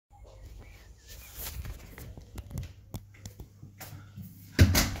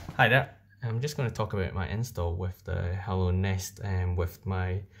Hi there, I'm just going to talk about my install with the Hello Nest with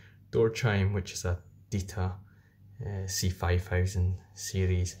my door chime, which is a Deta C5000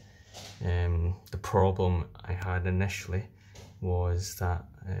 series. The problem I had initially was that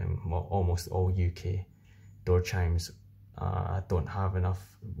well, almost all UK door chimes don't have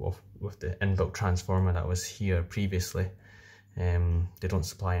enough with the inbuilt transformer that was here previously. They don't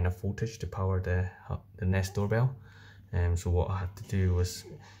supply enough voltage to power the Nest doorbell. So what I had to do was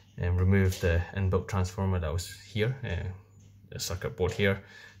remove the inbuilt transformer that was here, the circuit board here,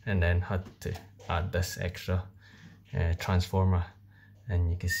 and then had to add this extra transformer.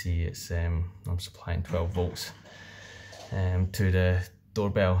 And you can see it's I'm supplying 12 volts to the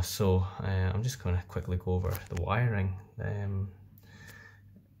doorbell. So I'm just going to quickly go over the wiring.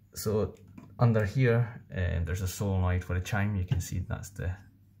 So under here there's a solenoid for the chime. You can see that's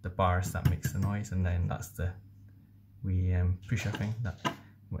the bars that makes the noise, and then that's the pusher thing that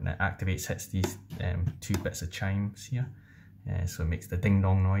when it activates hits these two bits of chimes here, so it makes the ding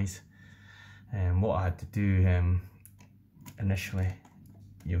dong noise. What I had to do initially,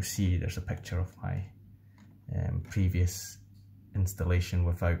 you'll see there's a picture of my previous installation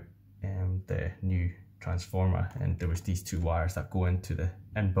without the new transformer, and there was these two wires that go into the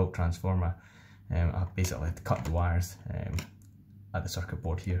inbuilt transformer. I basically had to cut the wires at the circuit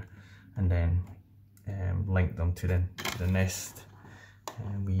board here, and then link them to the Nest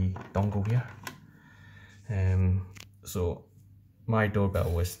wee dongle here. So my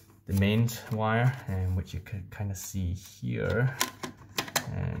doorbell was the mains wire, which you can kind of see here.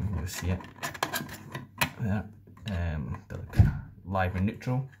 You'll see it there, the kind of live and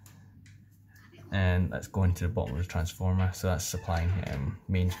neutral, and that's going to the bottom of the transformer, so that's supplying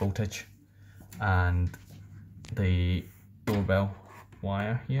mains voltage. And the doorbell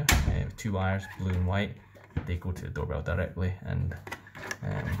wire here, two wires, blue and white, they go to the doorbell directly, and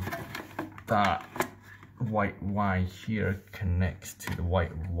that white wire here connects to the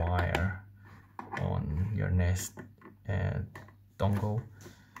white wire on your Nest dongle,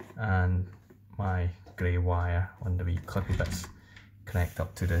 and my grey wire on the wee clippy bits connect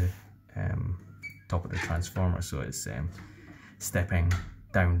up to the top of the transformer, so it's stepping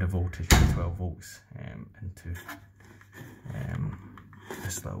down the voltage to 12 volts into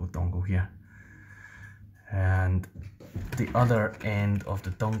this little dongle here. And the other end of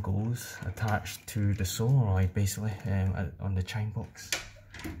the dongles attached to the solenoid, basically on the chime box.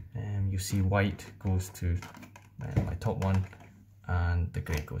 You see white goes to my top one, and the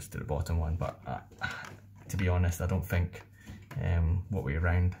grey goes to the bottom one. But to be honest, I don't think what way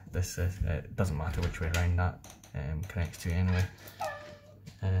around this is. It doesn't matter which way around that connects to anyway.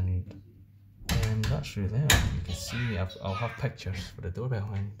 And that's really it. You can see I'll have pictures for the doorbell,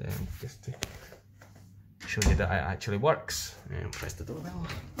 and just to show you that it actually works. Press the doorbell.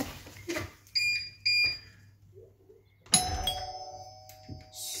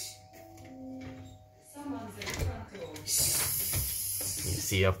 You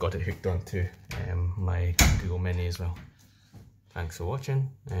see I've got it hooked onto my Google Mini as well. Thanks for watching,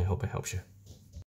 I hope it helps you.